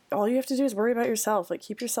you have to do is worry about yourself. Like,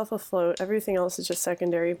 keep yourself afloat. Everything else is just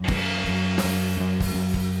secondary.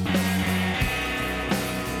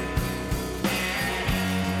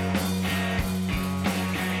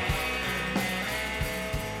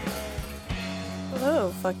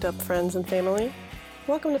 Hello, fucked up friends and family.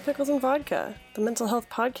 Welcome to Pickles and Vodka, the mental health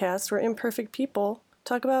podcast where imperfect people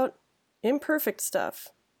talk about imperfect stuff.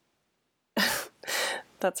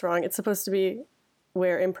 That's wrong. It's supposed to be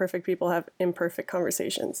where imperfect people have imperfect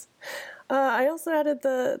conversations. I also added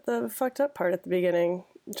the fucked up part at the beginning,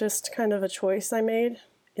 just kind of a choice I made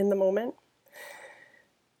in the moment,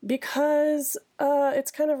 because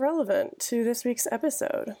it's kind of relevant to this week's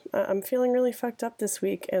episode. I'm feeling really fucked up this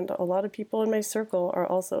week, and a lot of people in my circle are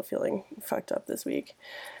also feeling fucked up this week.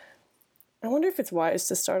 I wonder if it's wise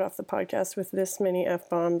to start off the podcast with this many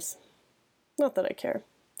F-bombs. Not that I care.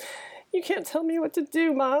 You can't tell me what to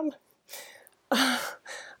do, Mom.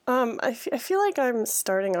 I feel like I'm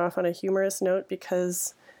starting off on a humorous note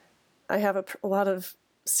because I have a lot of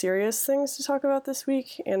serious things to talk about this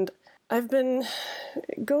week, and I've been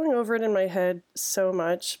going over it in my head so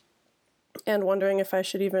much and wondering if I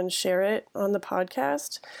should even share it on the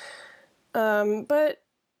podcast. But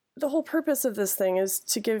the whole purpose of this thing is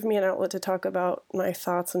to give me an outlet to talk about my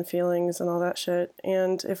thoughts and feelings and all that shit.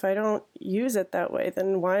 And if I don't use it that way,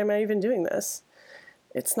 then why am I even doing this?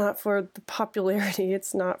 It's not for the popularity.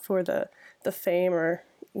 It's not for the fame or,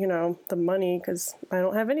 the money, because I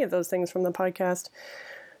don't have any of those things from the podcast.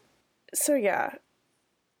 So yeah,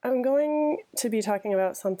 I'm going to be talking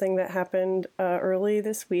about something that happened early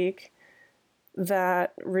this week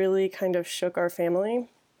that really kind of shook our family.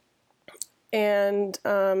 And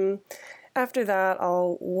after that,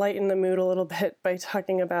 I'll lighten the mood a little bit by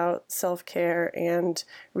talking about self-care and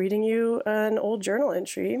reading you an old journal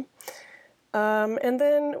entry. And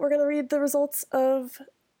then we're going to read the results of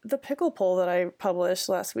the pickle poll that I published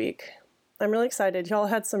last week. I'm really excited. Y'all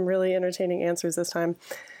had some really entertaining answers this time.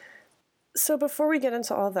 So before we get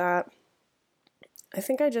into all that, I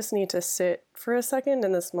think I just need to sit for a second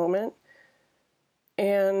in this moment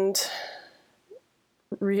and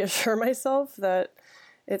reassure myself that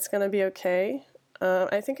it's going to be okay.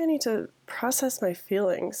 I think I need to process my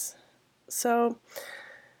feelings. So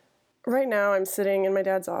right now I'm sitting in my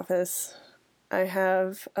dad's office. I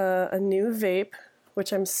have a new vape,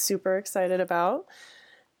 which I'm super excited about.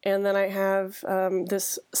 And then I have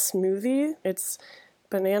this smoothie. It's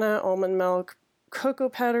banana, almond milk, cocoa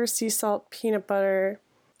powder, sea salt, peanut butter.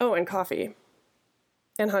 Oh, and coffee.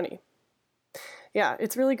 And honey. Yeah,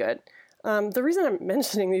 it's really good. The reason I'm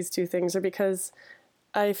mentioning these two things are because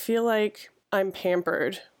I feel like I'm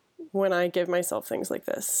pampered when I give myself things like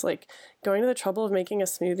this. Like going to the trouble of making a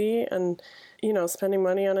smoothie and, spending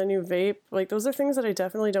money on a new vape. Like those are things that I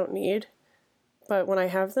definitely don't need. But when I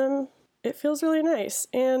have them, it feels really nice.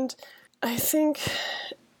 And I think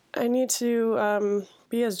I need to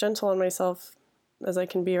be as gentle on myself as I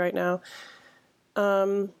can be right now.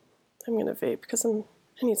 I'm going to vape because I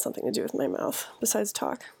need something to do with my mouth besides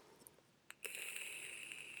talk.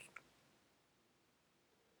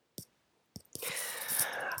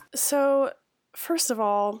 So, first of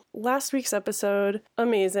all, last week's episode,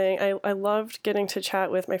 amazing. I loved getting to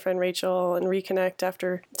chat with my friend Rachel and reconnect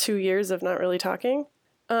after 2 years of not really talking.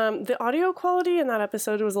 The audio quality in that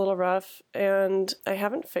episode was a little rough, and I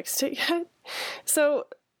haven't fixed it yet. So,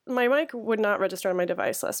 my mic would not register on my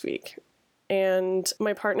device last week. And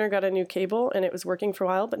my partner got a new cable, and it was working for a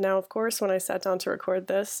while. But now, of course, when I sat down to record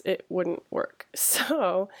this, it wouldn't work.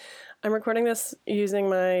 So, I'm recording this using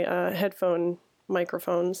my headphone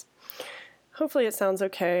microphones. Hopefully it sounds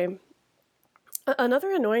okay.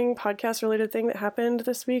 Another annoying podcast-related thing that happened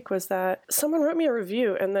this week was that someone wrote me a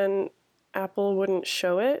review and then Apple wouldn't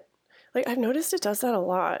show it. Like, I've noticed it does that a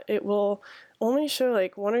lot. It will only show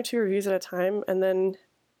like 1 or 2 reviews at a time and then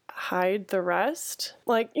hide the rest.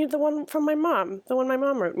 Like the one from my mom, the one my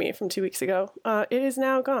mom wrote me from 2 weeks ago. It is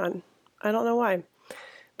now gone. I don't know why.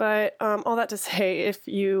 But all that to say, if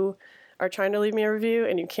you are trying to leave me a review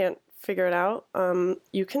and you can't figure it out,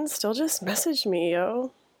 you can still just message me, and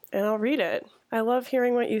I'll read it. I love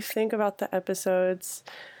hearing what you think about the episodes.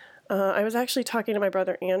 I was actually talking to my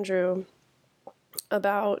brother Andrew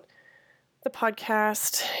about the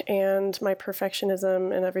podcast and my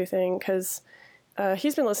perfectionism and everything, because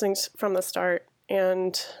he's been listening from the start,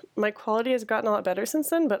 and my quality has gotten a lot better since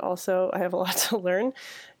then, but also I have a lot to learn.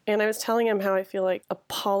 And I was telling him how I feel like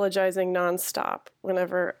apologizing nonstop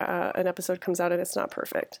whenever an episode comes out and it's not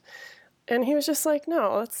perfect. And he was just like,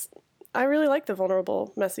 no, I really like the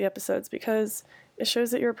vulnerable, messy episodes because it shows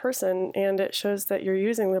that you're a person and it shows that you're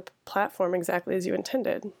using the platform exactly as you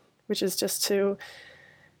intended, which is just to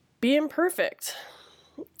be imperfect.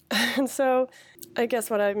 And so I guess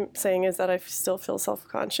what I'm saying is that I still feel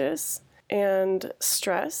self-conscious and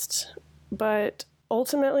stressed, but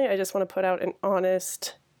ultimately I just want to put out an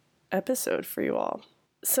honest episode for you all.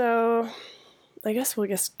 So I guess we'll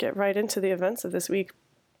just get right into the events of this week.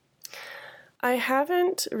 I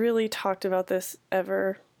haven't really talked about this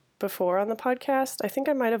ever before on the podcast. I think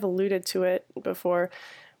I might have alluded to it before,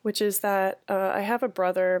 which is that I have a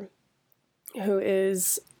brother who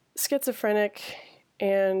is schizophrenic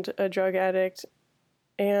and a drug addict,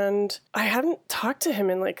 and I hadn't talked to him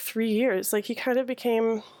in like 3 years. Like, he kind of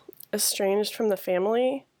became estranged from the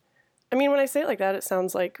family. I mean, when I say it like that, it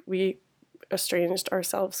sounds like we estranged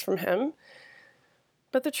ourselves from him.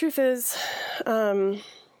 But the truth is,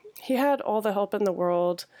 he had all the help in the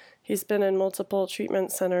world. He's been in multiple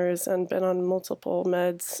treatment centers and been on multiple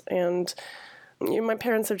meds, and my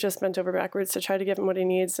parents have just bent over backwards to try to give him what he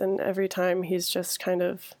needs, and every time he's just kind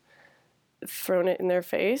of thrown it in their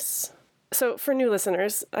face. So for new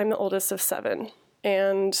listeners, I'm the oldest of 7,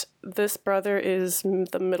 and this brother is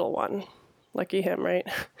the middle one. Lucky him, right?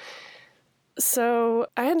 So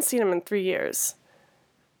I hadn't seen him in 3 years.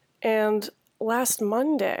 And last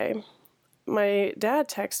Monday, my dad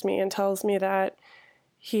texts me and tells me that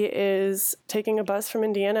he is taking a bus from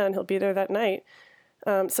Indiana and he'll be there that night.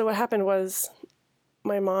 So what happened was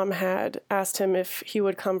my mom had asked him if he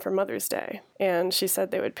would come for Mother's Day, and she said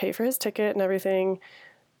they would pay for his ticket and everything,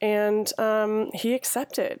 and he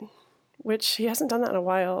accepted, which he hasn't done that in a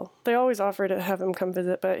while. They always offer to have him come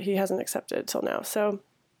visit, but he hasn't accepted till now. So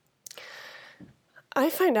I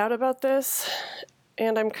find out about this,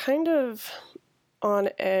 and I'm kind of on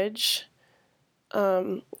edge,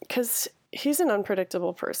 because he's an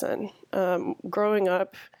unpredictable person. Growing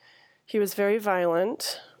up, he was very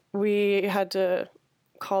violent. We had to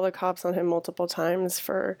call the cops on him multiple times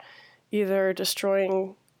for either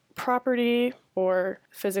destroying property or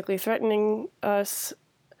physically threatening us.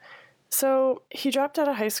 So he dropped out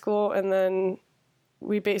of high school, and then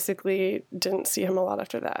we basically didn't see him a lot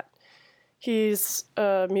after that. He's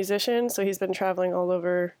a musician, so he's been traveling all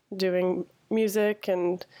over doing music,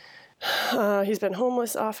 and he's been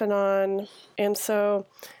homeless off and on. And so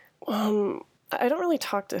I don't really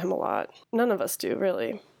talk to him a lot. None of us do,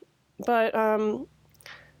 really. But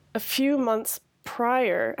a few months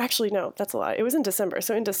prior, actually, no, that's a lie. It was in December.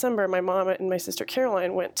 So in December, my mom and my sister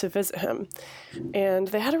Caroline went to visit him, and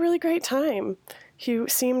they had a really great time. He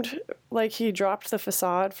seemed like he dropped the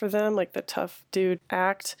facade for them, like the tough dude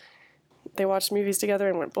act. They watched movies together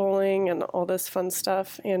and went bowling and all this fun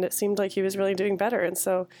stuff, and it seemed like he was really doing better. And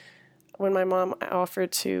so when my mom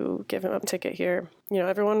offered to give him a ticket here,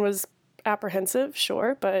 everyone was apprehensive,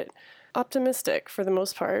 sure, but optimistic for the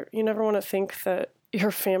most part. You never want to think that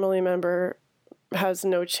your family member has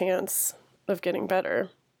no chance of getting better.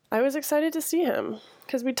 I was excited to see him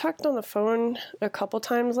because we talked on the phone a couple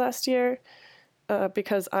times last year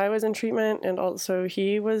because I was in treatment, and also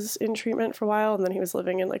he was in treatment for a while, and then he was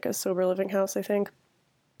living in like a sober living house, I think.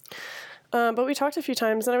 But we talked a few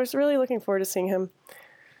times, and I was really looking forward to seeing him.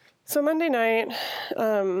 So Monday night,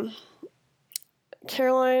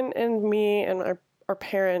 Caroline and me and our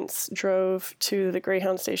parents drove to the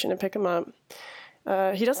Greyhound station to pick him up.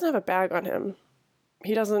 He doesn't have a bag on him.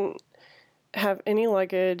 He doesn't have any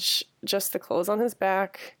luggage, just the clothes on his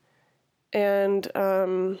back. And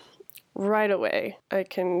right away, I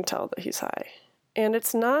can tell that he's high. And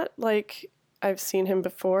it's not like I've seen him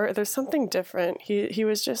before. There's something different. He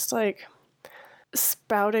was just like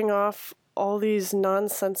spouting off all these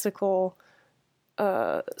nonsensical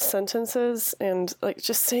sentences and like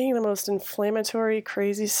just saying the most inflammatory,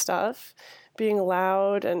 crazy stuff, being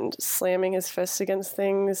loud and slamming his fists against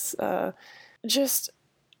things. I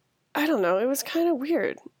don't know, it was kind of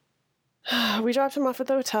weird. We dropped him off at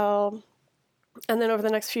the hotel, and then over the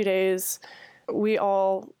next few days, we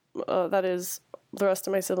all, that is the rest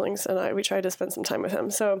of my siblings and we tried to spend some time with him.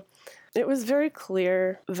 So it was very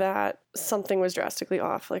clear that something was drastically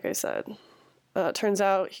off, like I said. Turns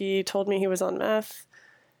out he told me he was on meth.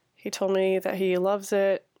 He told me that he loves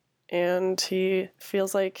it, and he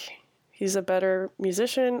feels like he's a better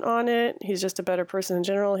musician on it. He's just a better person in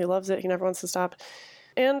general. He loves it. He never wants to stop.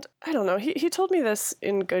 And I don't know, he told me this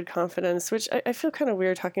in good confidence, which I feel kind of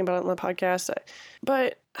weird talking about it on the podcast.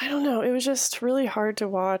 But I don't know, it was just really hard to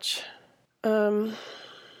watch.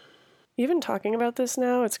 Even talking about this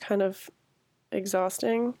now, it's kind of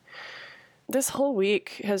exhausting. This whole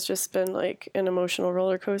week has just been like an emotional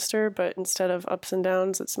roller coaster, but instead of ups and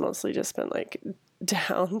downs, it's mostly just been like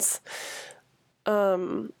downs.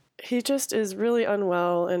 He just is really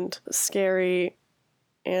unwell and scary,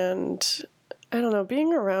 and I don't know,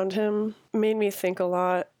 being around him made me think a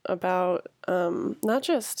lot about Not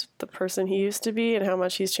just the person he used to be and how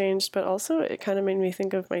much he's changed, but also it kind of made me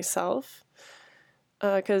think of myself.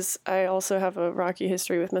 Because I also have a rocky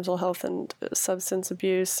history with mental health and substance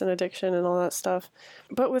abuse and addiction and all that stuff.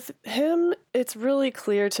 But with him, it's really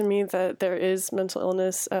clear to me that there is mental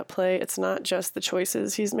illness at play. It's not just the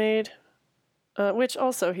choices he's made, which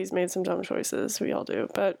also he's made some dumb choices. We all do.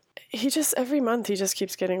 But every month, he just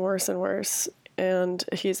keeps getting worse and worse. And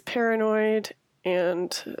he's paranoid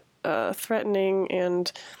and threatening,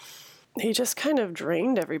 and he just kind of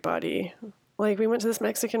drained everybody. Like, we went to this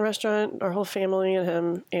Mexican restaurant, our whole family and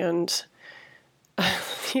him, and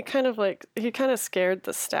he kind of scared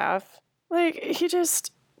the staff. Like, it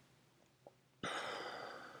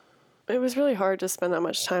was really hard to spend that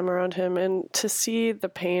much time around him, and to see the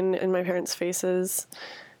pain in my parents' faces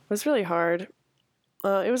was really hard.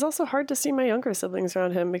 It was also hard to see my younger siblings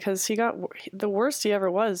around him, because the worst he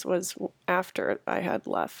ever was after I had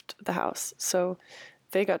left the house. So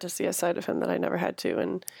they got to see a side of him that I never had to,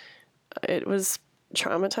 and it was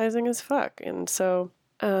traumatizing as fuck. And so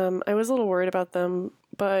I was a little worried about them,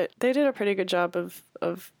 but they did a pretty good job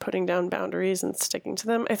of putting down boundaries and sticking to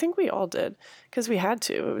them. I think we all did, because we had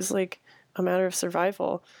to. It was like a matter of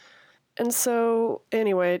survival. And so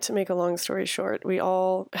anyway, to make a long story short, we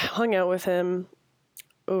all hung out with him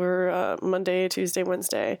over Monday, Tuesday,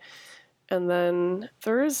 Wednesday. And then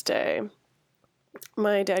Thursday,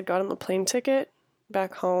 my dad got him a plane ticket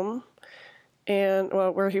back home, and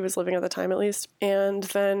where he was living at the time at least. And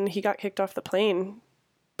then he got kicked off the plane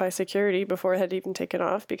by security before it had even taken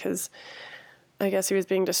off, because I guess he was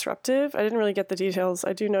being disruptive. I didn't really get the details.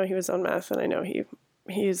 I do know he was on meth, and I know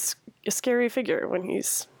he's a scary figure when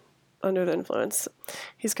he's under the influence.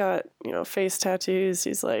 He's got, face tattoos.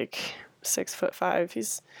 He's like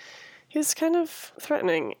 6'5". He's kind of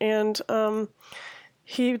threatening. And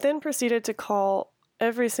he then proceeded to call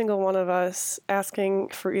every single one of us asking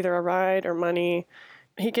for either a ride or money.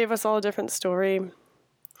 He gave us all a different story.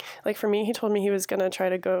 Like, for me, he told me he was going to try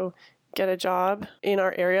to go get a job in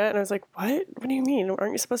our area. And I was like, what? What do you mean?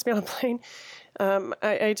 Aren't you supposed to be on a plane?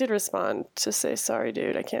 I did respond to say, sorry,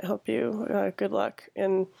 dude, I can't help you. Good luck.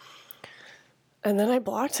 And then I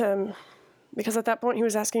blocked him, because at that point he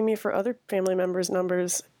was asking me for other family members'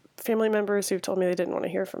 numbers, family members who told me they didn't want to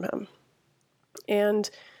hear from him. And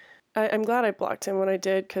I'm glad I blocked him when I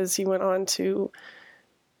did, because he went on to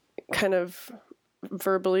kind of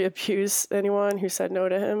verbally abuse anyone who said no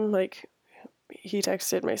to him. Like, he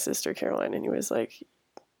texted my sister Caroline, and he was like,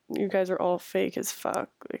 you guys are all fake as fuck.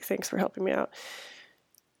 Like, thanks for helping me out.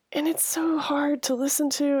 And it's so hard to listen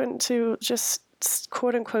to and to just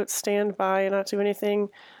quote unquote stand by and not do anything.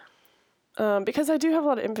 Because I do have a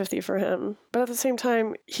lot of empathy for him, but at the same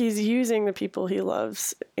time, he's using the people he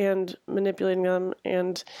loves and manipulating them,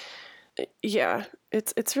 and yeah,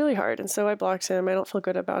 it's really hard. And so I blocked him. I don't feel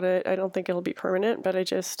good about it. I don't think it'll be permanent, but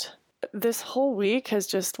this whole week has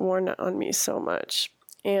just worn on me so much.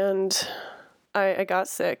 And I got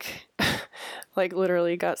sick, like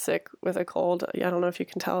literally got sick with a cold. I don't know if you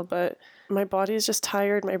can tell, but my body is just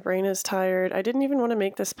tired. My brain is tired. I didn't even want to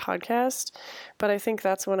make this podcast, but I think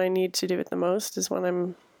that's when I need to do it the most, is when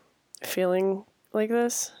I'm feeling like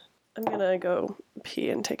this. I'm going to go pee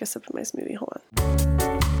and take a sip of my smoothie. Hold on.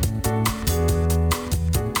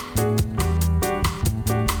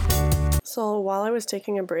 So while I was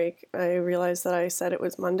taking a break, I realized that I said it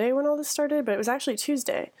was Monday when all this started, but it was actually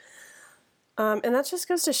Tuesday. And that just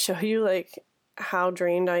goes to show you, like, how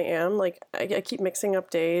drained I am. Like, I keep mixing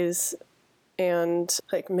up days and,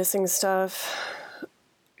 like, missing stuff,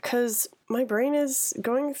 because my brain is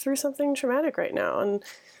going through something traumatic right now. And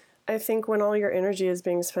I think when all your energy is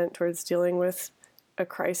being spent towards dealing with a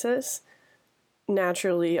crisis,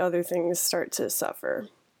 naturally other things start to suffer.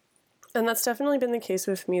 And that's definitely been the case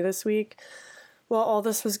with me this week. While all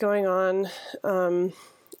this was going on,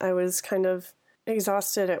 I was kind of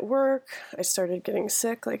exhausted at work. I started getting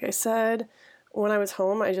sick, like I said. When I was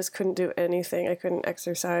home, I just couldn't do anything. I couldn't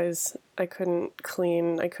exercise. I couldn't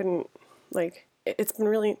clean. I couldn't, like, it's been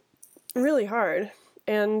really, really hard.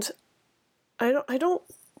 And I don't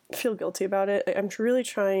feel guilty about it. I'm really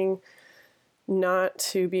trying not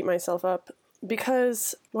to beat myself up,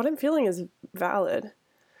 because what I'm feeling is valid.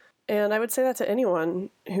 And I would say that to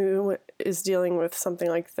anyone who is dealing with something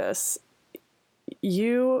like this.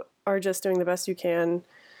 You are just doing the best you can,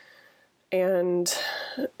 and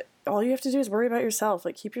all you have to do is worry about yourself.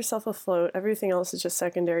 Like, keep yourself afloat. Everything else is just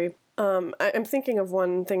secondary. I'm thinking of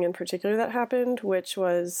one thing in particular that happened, which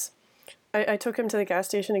was I took him to the gas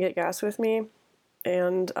station to get gas with me,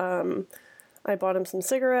 and I bought him some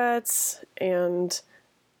cigarettes, and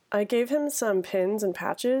I gave him some pins and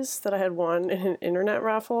patches that I had won in an internet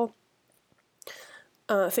raffle.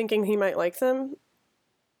 thinking he might like them.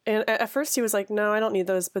 And at first he was like, no, I don't need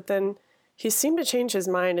those. But then he seemed to change his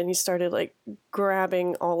mind and he started like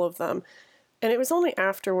grabbing all of them. And it was only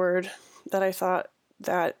afterward that I thought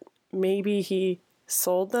that maybe he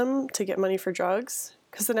sold them to get money for drugs.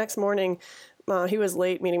 Because the next morning he was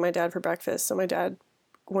late meeting my dad for breakfast. So my dad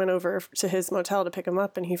went over to his motel to pick him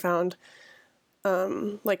up and he found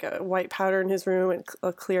like a white powder in his room and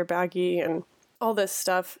a clear baggie and all this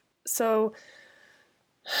stuff. So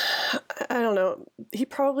I don't know. He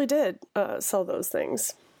probably did sell those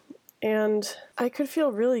things. And I could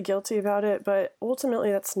feel really guilty about it, but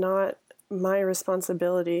ultimately that's not my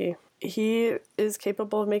responsibility. He is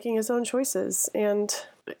capable of making his own choices, and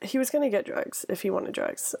he was going to get drugs if he wanted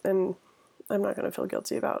drugs, and I'm not going to feel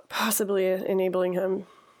guilty about possibly enabling him.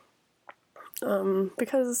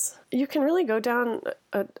 Because you can really go down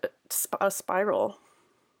a spiral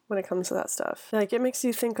when it comes to that stuff. Like, it makes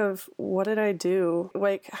you think of, what did I do?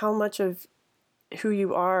 Like, how much of who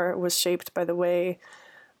you are was shaped by the way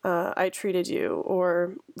I treated you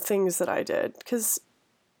or things that I did. Because,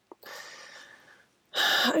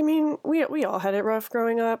 I mean, we all had it rough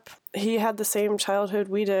growing up. He had the same childhood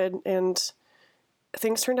we did, and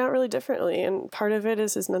things turned out really differently. And part of it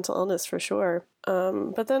is his mental illness for sure.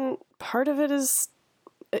 But then part of it is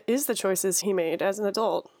the choices he made as an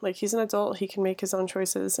adult. Like, he's an adult, he can make his own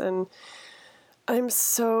choices. And I'm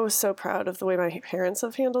so, so proud of the way my parents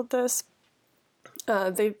have handled this.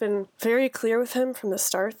 They've been very clear with him from the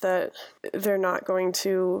start that they're not going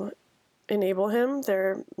to enable him.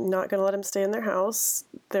 They're not going to let him stay in their house.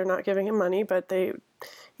 They're not giving him money, but they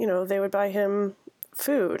would buy him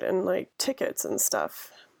food and like tickets and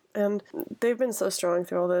stuff. And they've been so strong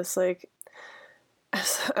through all this. Like,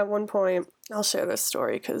 at one point, I'll share this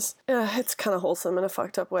story because it's kind of wholesome in a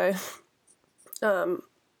fucked up way.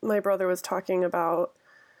 My brother was talking about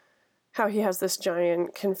how he has this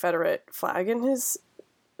giant Confederate flag in his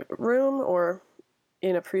room, or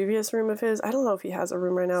in a previous room of his. I don't know if he has a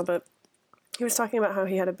room right now, but he was talking about how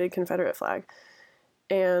he had a big Confederate flag.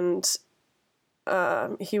 And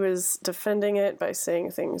he was defending it by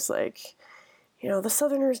saying things like, the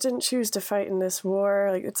Southerners didn't choose to fight in this war.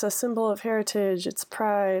 Like, it's a symbol of heritage, it's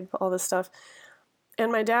pride, all this stuff.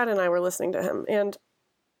 And my dad and I were listening to him. And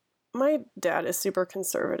my dad is super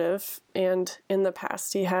conservative, and in the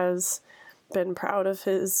past he has been proud of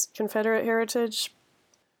his Confederate heritage.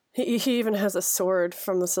 He even has a sword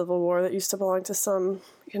from the Civil War that used to belong to some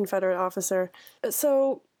Confederate officer.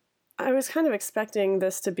 So I was kind of expecting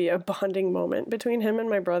this to be a bonding moment between him and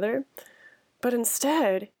my brother. But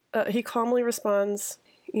instead, he calmly responds,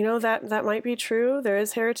 that might be true. There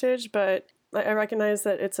is heritage, but I recognize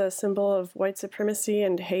that it's a symbol of white supremacy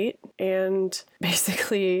and hate, and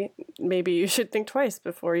basically, maybe you should think twice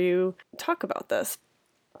before you talk about this.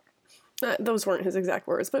 Those weren't his exact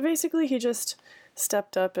words, but basically he just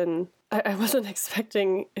stepped up, and I wasn't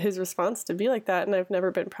expecting his response to be like that, and I've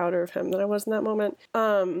never been prouder of him than I was in that moment.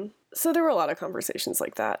 So there were a lot of conversations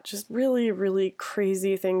like that, just really, really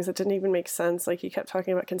crazy things that didn't even make sense. Like, he kept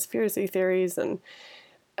talking about conspiracy theories, and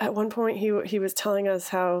at one point he was telling us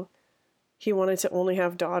how he wanted to only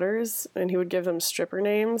have daughters, and he would give them stripper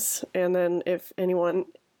names. And then if anyone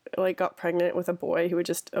like got pregnant with a boy, he would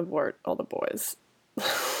just abort all the boys.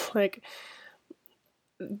 Like,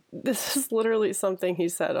 this is literally something he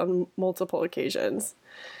said on multiple occasions.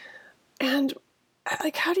 And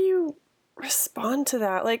like, how do you respond to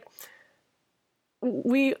that? Like,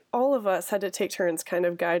 all of us had to take turns kind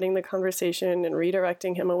of guiding the conversation and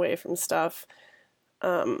redirecting him away from stuff.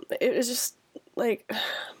 It was just like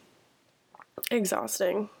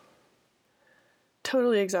exhausting.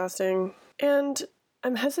 Totally exhausting. And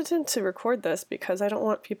I'm hesitant to record this because I don't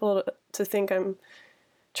want people to think I'm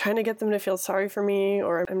trying to get them to feel sorry for me,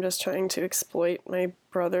 or I'm just trying to exploit my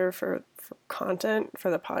brother for content for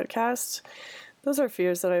the podcast. Those are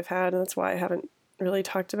fears that I've had, and that's why I haven't really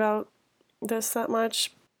talked about this that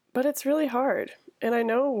much. But it's really hard. And I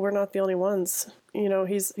know we're not the only ones.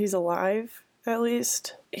 He's alive, at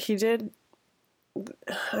least. He did,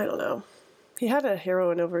 I don't know. He had a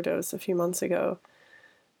heroin overdose a few months ago.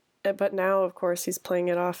 But now, of course, he's playing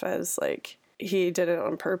it off as like he did it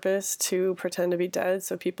on purpose to pretend to be dead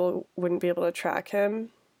so people wouldn't be able to track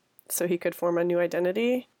him, so he could form a new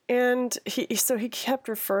identity. And he kept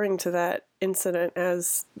referring to that incident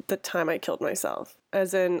as the time I killed myself,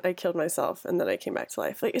 as in I killed myself and then I came back to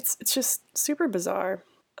life. Like, it's just super bizarre.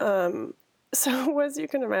 So as you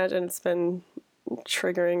can imagine, it's been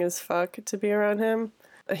triggering as fuck to be around him.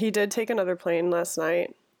 He did take another plane last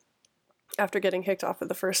night after getting kicked off of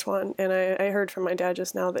the first one. And I heard from my dad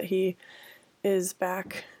just now that he is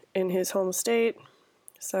back in his home state.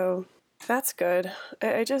 So That's good.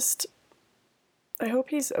 I hope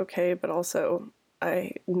he's okay, but also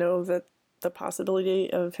I know that the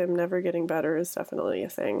possibility of him never getting better is definitely a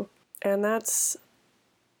thing. And that's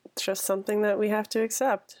just something that we have to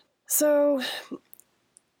accept. So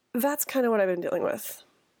that's kind of what I've been dealing with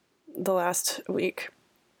the last week.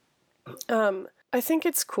 I think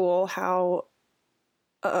it's cool how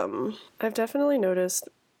I've definitely noticed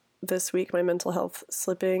this week my mental health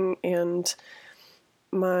slipping and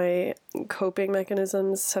my coping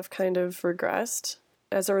mechanisms have kind of regressed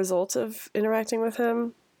as a result of interacting with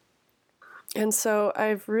him. And so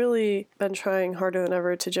I've really been trying harder than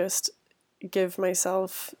ever to just give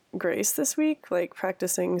myself grace this week, like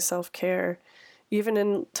practicing self-care, even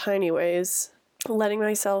in tiny ways, letting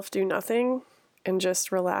myself do nothing and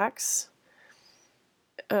just relax.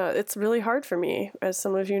 It's really hard for me, as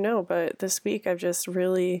some of you know, but this week I've just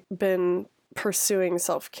really been pursuing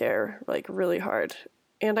self-care, like really hard.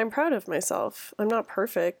 And I'm proud of myself. I'm not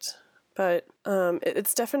perfect, but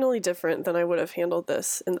it's definitely different than I would have handled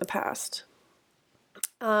this in the past.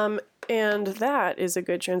 And that is a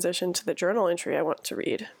good transition to the journal entry I want to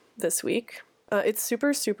read this week. It's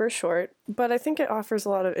super, super short, but I think it offers a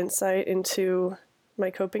lot of insight into my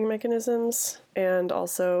coping mechanisms and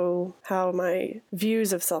also how my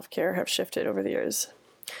views of self-care have shifted over the years.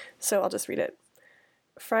 So I'll just read it.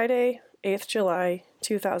 Friday, 8th July,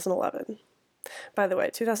 2011. By the way,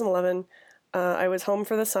 2011, I was home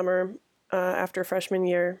for the summer after freshman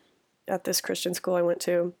year at this Christian school I went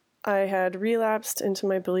to. I had relapsed into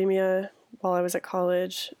my bulimia while I was at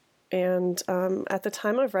college, and at the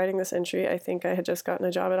time of writing this entry, I think I had just gotten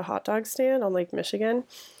a job at a hot dog stand on Lake Michigan,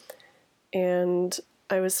 and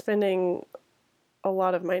I was spending a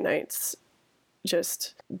lot of my nights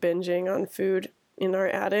just binging on food in our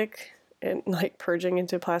attic and like purging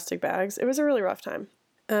into plastic bags. It was a really rough time.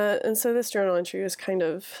 And so this journal entry was kind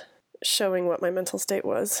of showing what my mental state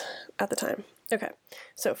was at the time. Okay,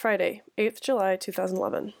 so Friday, 8th July,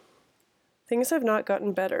 2011. Things have not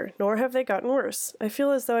gotten better, nor have they gotten worse. I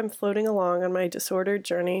feel as though I'm floating along on my disordered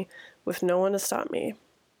journey with no one to stop me.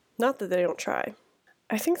 Not that they don't try.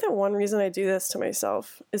 I think that one reason I do this to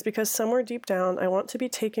myself is because somewhere deep down I want to be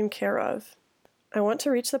taken care of. I want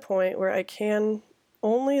to reach the point where I can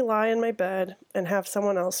only lie in my bed and have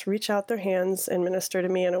someone else reach out their hands and minister to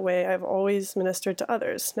me in a way I've always ministered to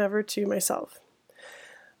others, never to myself.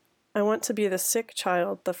 I want to be the sick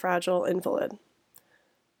child, the fragile invalid.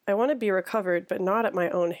 I want to be recovered, but not at my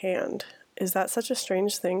own hand. Is that such a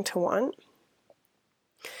strange thing to want?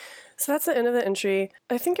 So that's the end of the entry.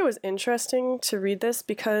 I think it was interesting to read this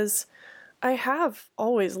because I have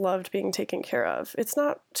always loved being taken care of. It's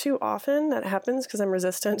not too often that happens because I'm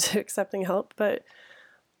resistant to accepting help, but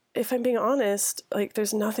if I'm being honest, like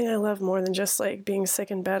there's nothing I love more than just like being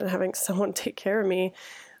sick in bed and having someone take care of me.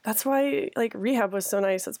 That's why like rehab was so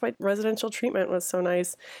nice. That's why residential treatment was so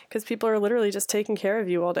nice, because people are literally just taking care of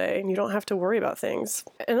you all day and you don't have to worry about things.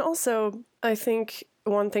 And also, I think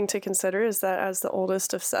one thing to consider is that as the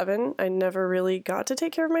oldest of 7, I never really got to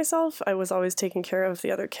take care of myself. I was always taking care of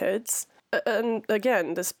the other kids. And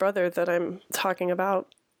again, this brother that I'm talking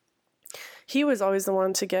about, he was always the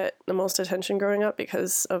one to get the most attention growing up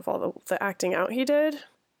because of all the acting out he did.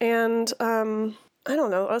 And I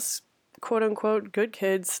don't know, us quote-unquote good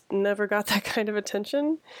kids never got that kind of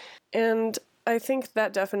attention. And I think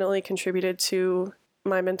that definitely contributed to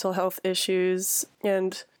my mental health issues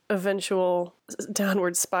and eventual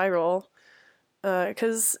downward spiral.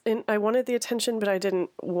 Because I wanted the attention, but I didn't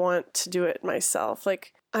want to do it myself.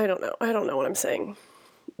 Like, I don't know what I'm saying.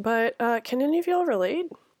 But can any of y'all relate?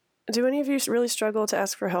 Do any of you really struggle to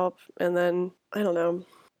ask for help? And then, I don't know.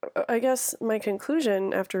 I guess my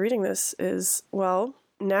conclusion after reading this is, well,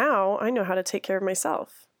 now I know how to take care of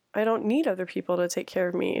myself. I don't need other people to take care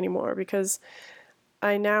of me anymore because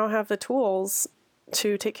I now have the tools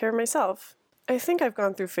to take care of myself. I think I've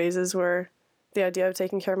gone through phases where the idea of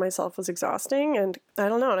taking care of myself was exhausting, and I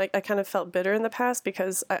don't know, I kind of felt bitter in the past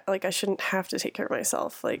because I shouldn't have to take care of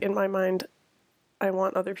myself. Like in my mind, I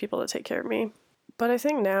want other people to take care of me. But I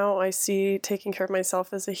think now I see taking care of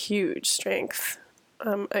myself as a huge strength.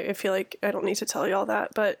 I feel like I don't need to tell you all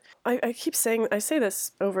that, but I say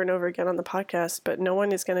this over and over again on the podcast, but no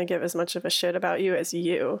one is going to give as much of a shit about you as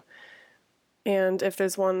you. And if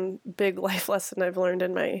there's one big life lesson I've learned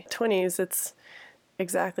in my 20s, it's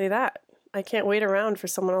exactly that. I can't wait around for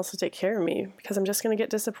someone else to take care of me because I'm just going to get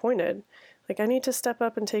disappointed. Like, I need to step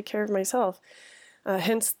up and take care of myself.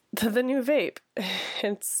 Hence the new vape,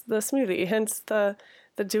 hence the smoothie, hence the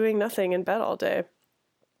doing nothing in bed all day.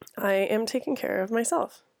 I am taking care of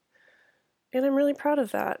myself. And I'm really proud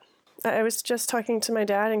of that. I was just talking to my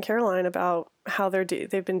dad and Caroline about how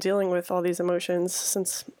they've been dealing with all these emotions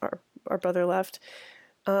since our brother left.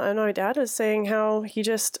 And my dad was saying how he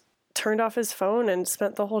just turned off his phone and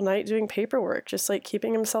spent the whole night doing paperwork, just like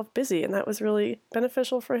keeping himself busy. And that was really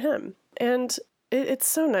beneficial for him. And it's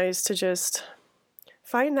so nice to just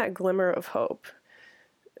find that glimmer of hope.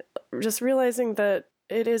 Just realizing that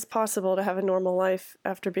it is possible to have a normal life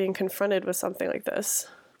after being confronted with something like this.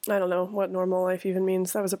 I don't know what normal life even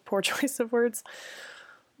means. That was a poor choice of words.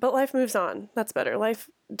 But life moves on. That's better. Life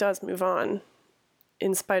does move on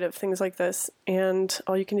in spite of things like this. And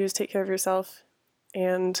all you can do is take care of yourself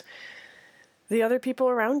and the other people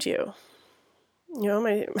around you. You know,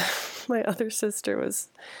 my other sister was,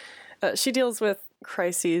 she deals with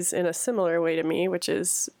crises in a similar way to me, which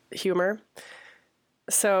is humor.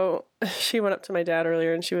 So she went up to my dad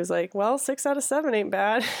earlier and she was like, well, 6 out of 7 ain't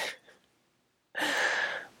bad.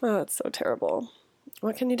 Oh, that's so terrible.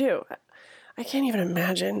 What can you do? I can't even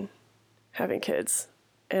imagine having kids.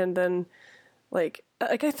 And then, like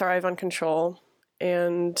I thrive on control.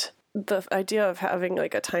 And the idea of having,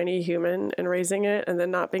 like, a tiny human and raising it and then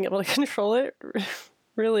not being able to control it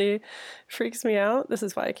really freaks me out. This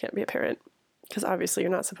is why I can't be a parent. Because obviously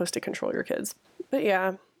you're not supposed to control your kids. But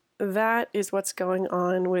yeah, that is what's going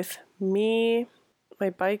on with me. My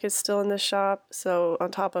bike is still in the shop, so on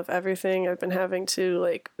top of everything, I've been having to,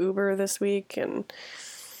 like, Uber this week, and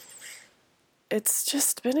it's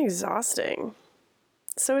just been exhausting.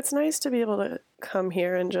 So it's nice to be able to come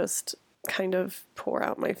here and just kind of pour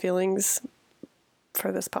out my feelings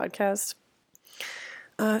for this podcast.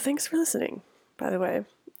 Thanks for listening, by the way.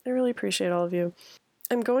 I really appreciate all of you.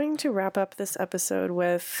 I'm going to wrap up this episode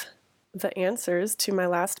with the answers to my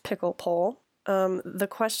last pickle poll. The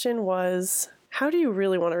question was, how do you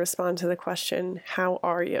really want to respond to the question, how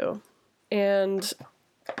are you? And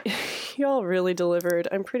y'all really delivered.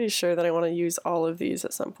 I'm pretty sure that I want to use all of these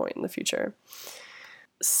at some point in the future.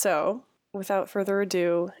 So, without further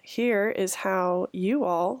ado, here is how you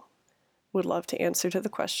all would love to answer to the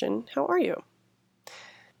question, how are you?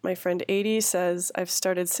 My friend 80 says, I've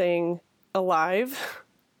started saying alive.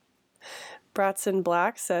 Bratson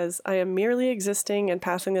Black says, I am merely existing and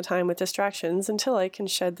passing the time with distractions until I can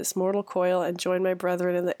shed this mortal coil and join my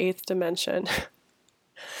brethren in the 8th dimension.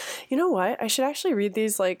 You know what? I should actually read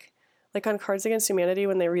these like on Cards Against Humanity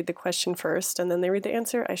when they read the question first and then they read the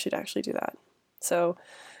answer. I should actually do that. So,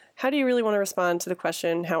 how do you really want to respond to the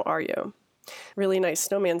question, how are you? Really Nice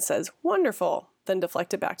Snowman says, wonderful, then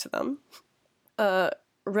deflect it back to them.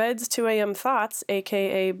 Red's 2 a.m. Thoughts,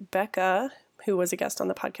 aka Becca, who was a guest on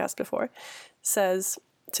the podcast before, says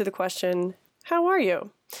to the question, how are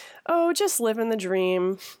you? Oh, just living the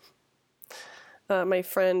dream. My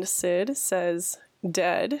friend Sid says,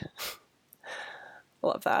 dead.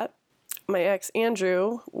 Love that. My ex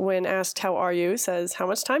Andrew, when asked how are you, says, how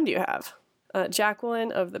much time do you have?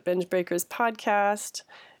 Jacqueline of the Binge Breakers podcast,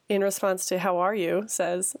 in response to how are you,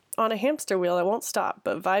 says, on a hamster wheel, I won't stop,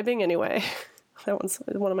 but vibing anyway. That one's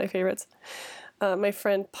one of my favorites. My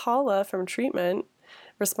friend Paula from Treatment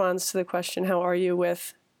responds to the question, how are you,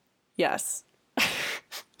 with yes.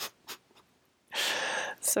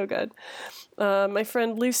 So good. My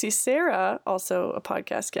friend Lucy Sarah, also a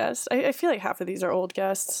podcast guest. I feel like half of these are old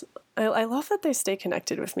guests. I love that they stay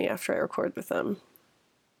connected with me after I record with them.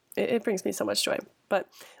 It brings me so much joy. But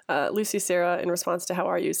Lucy Sarah, in response to how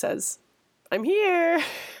are you, says, I'm here.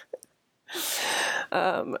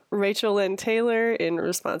 Rachel Lynn Taylor, in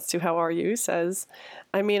response to how are you, says,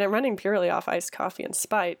 I mean, I'm running purely off iced coffee and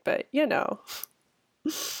spite, but you know.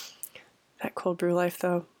 That cold brew life,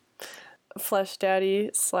 though. Flesh Daddy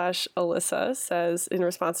 / Alyssa says, in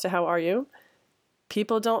response to how are you,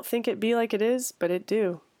 people don't think it be like it is, but it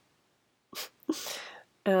do.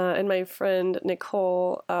 And my friend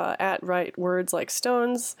Nicole, at Write Words Like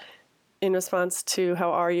Stones, in response to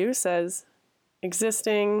how are you, says,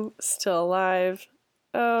 existing, still alive,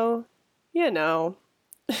 oh, you know.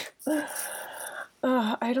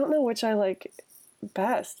 I don't know which I like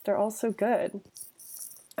best. They're all so good.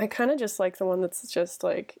 I kind of just like the one that's just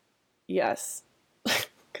like, yes,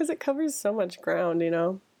 because it covers so much ground, you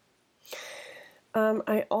know.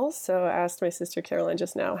 I also asked my sister Caroline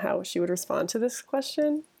just now how she would respond to this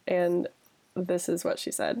question, and this is what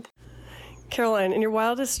she said. Caroline, in your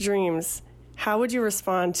wildest dreams, how would you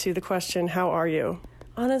respond to the question, how are you?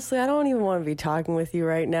 Honestly, I don't even want to be talking with you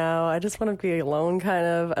right now. I just want to be alone, kind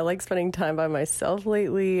of. I like spending time by myself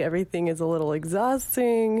lately. Everything is a little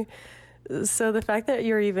exhausting. So the fact that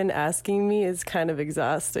you're even asking me is kind of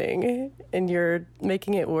exhausting, and you're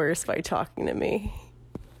making it worse by talking to me.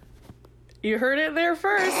 You heard it there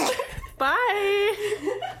first. Bye.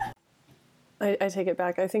 I take it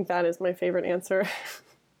back. I think that is my favorite answer.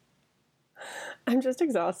 I'm just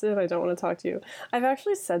exhausted. I don't want to talk to you. I've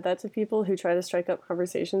actually said that to people who try to strike up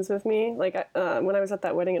conversations with me. Like when I was at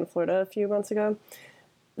that wedding in Florida a few months ago,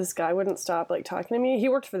 this guy wouldn't stop like talking to me. He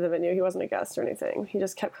worked for the venue. He wasn't a guest or anything. He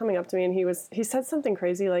just kept coming up to me and he said something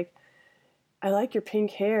crazy like, "I like your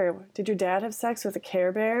pink hair. Did your dad have sex with a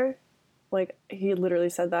Care Bear?" Like, he literally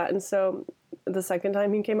said that. And so the second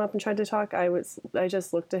time he came up and tried to talk, I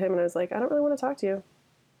just looked at him and I was like, "I don't really want to talk to you."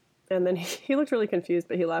 And then he looked really confused,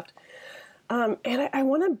 but he left. And I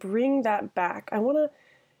want to bring that back. I want to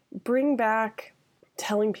bring back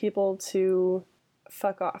telling people to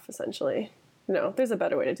fuck off, essentially. No, there's a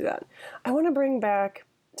better way to do that. I want to bring back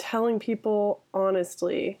telling people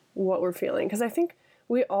honestly what we're feeling. Because I think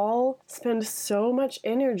we all spend so much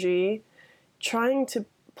energy trying to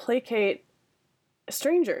placate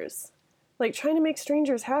strangers. Like, trying to make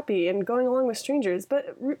strangers happy and going along with strangers.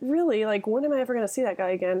 But really, like, when am I ever going to see that guy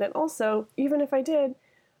again? And also, even if I did,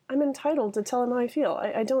 I'm entitled to tell him how I feel.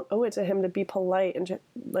 I don't owe it to him to be polite and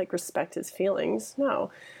like respect his feelings.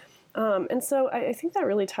 No. And so I think that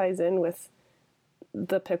really ties in with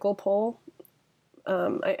the pickle poll.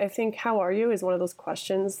 I think how are you is one of those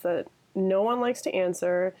questions that no one likes to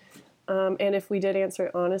answer. And if we did answer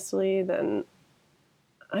it honestly, then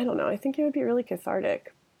I don't know. I think it would be really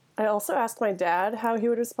cathartic. I also asked my dad how he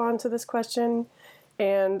would respond to this question,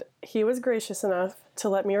 and he was gracious enough to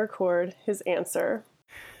let me record his answer.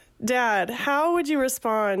 Dad, how would you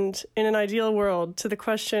respond in an ideal world to the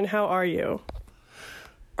question, "How are you?"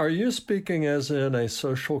 Are you speaking as in a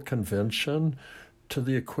social convention to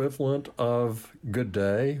the equivalent of good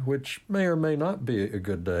day, which may or may not be a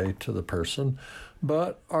good day to the person,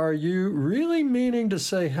 but are you really meaning to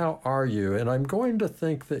say, "How are you?" And I'm going to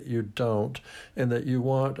think that you don't, and that you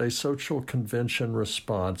want a social convention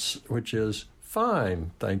response, which is,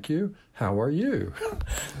 "Fine, thank you. How are you?"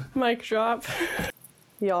 Mic drop.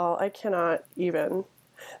 Y'all, I cannot even.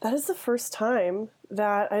 That is the first time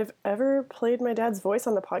that I've ever played my dad's voice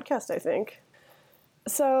on the podcast, I think.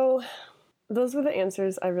 So those were the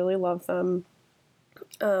answers. I really love them.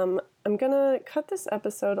 I'm going to cut this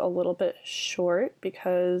episode a little bit short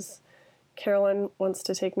because Caroline wants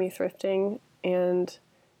to take me thrifting, and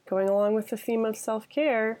going along with the theme of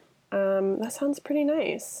self-care, that sounds pretty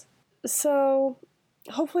nice. So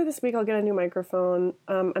hopefully this week I'll get a new microphone.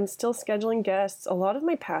 I'm still scheduling guests. A lot of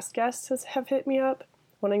my past guests have hit me up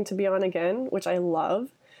wanting to be on again, which I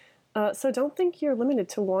love. So don't think you're limited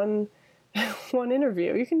to one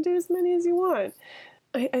interview. You can do as many as you want.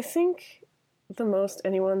 I think the most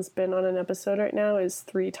anyone's been on an episode right now is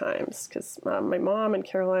 3 times, because my mom and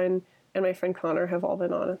Caroline and my friend Connor have all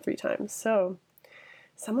been on it 3 times. So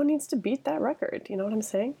someone needs to beat that record. You know what I'm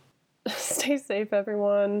saying? Stay safe,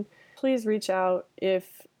 everyone. Please reach out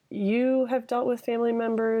if you have dealt with family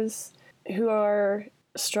members who are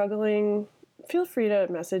struggling. Feel free to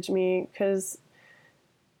message me, because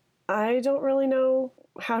I don't really know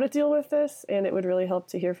how to deal with this, and it would really help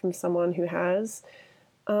to hear from someone who has.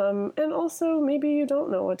 And also, maybe you don't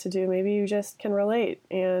know what to do. Maybe you just can relate,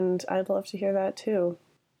 and I'd love to hear that too.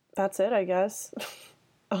 That's it, I guess.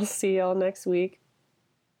 I'll see y'all next week.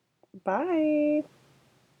 Bye.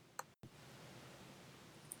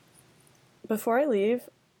 Before I leave,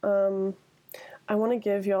 I want to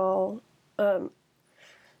give y'all...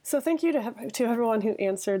 So thank you to everyone who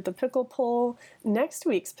answered the pickle poll. Next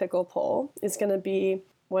week's pickle poll is going to be,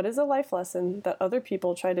 what is a life lesson that other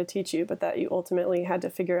people tried to teach you, but that you ultimately had to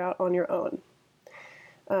figure out on your own?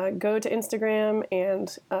 Go to Instagram,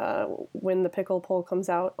 and when the pickle poll comes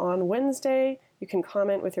out on Wednesday, you can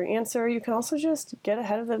comment with your answer. You can also just get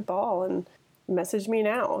ahead of the ball and message me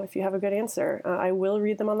now if you have a good answer. I will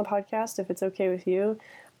read them on the podcast if it's okay with you.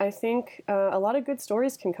 I think a lot of good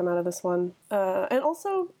stories can come out of this one. And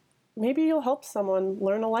also, maybe you'll help someone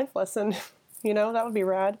learn a life lesson. You know, that would be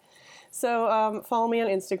rad. So follow me on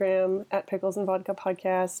Instagram at Pickles and Vodka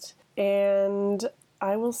Podcast. And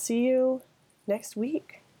I will see you next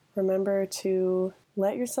week. Remember to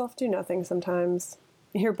let yourself do nothing sometimes.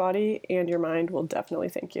 Your body and your mind will definitely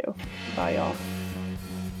thank you. Bye, y'all.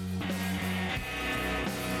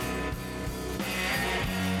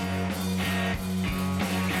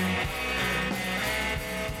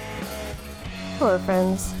 Hello,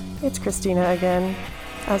 friends. It's Christina again.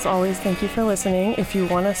 As always, thank you for listening. If you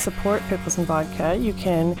want to support Pickles and Vodka, you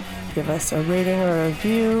can give us a rating or a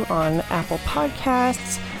review on Apple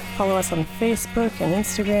Podcasts. Follow us on Facebook and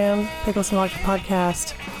Instagram, Pickles and Vodka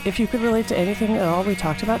Podcast. If you could relate to anything at all we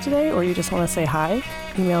talked about today, or you just want to say hi,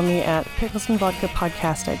 email me at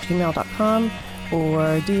picklesandvodkapodcast@gmail.com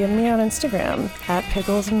or DM me on Instagram at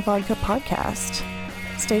Pickles and Vodka Podcast.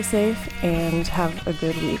 Stay safe and have a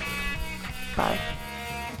good week. Bye.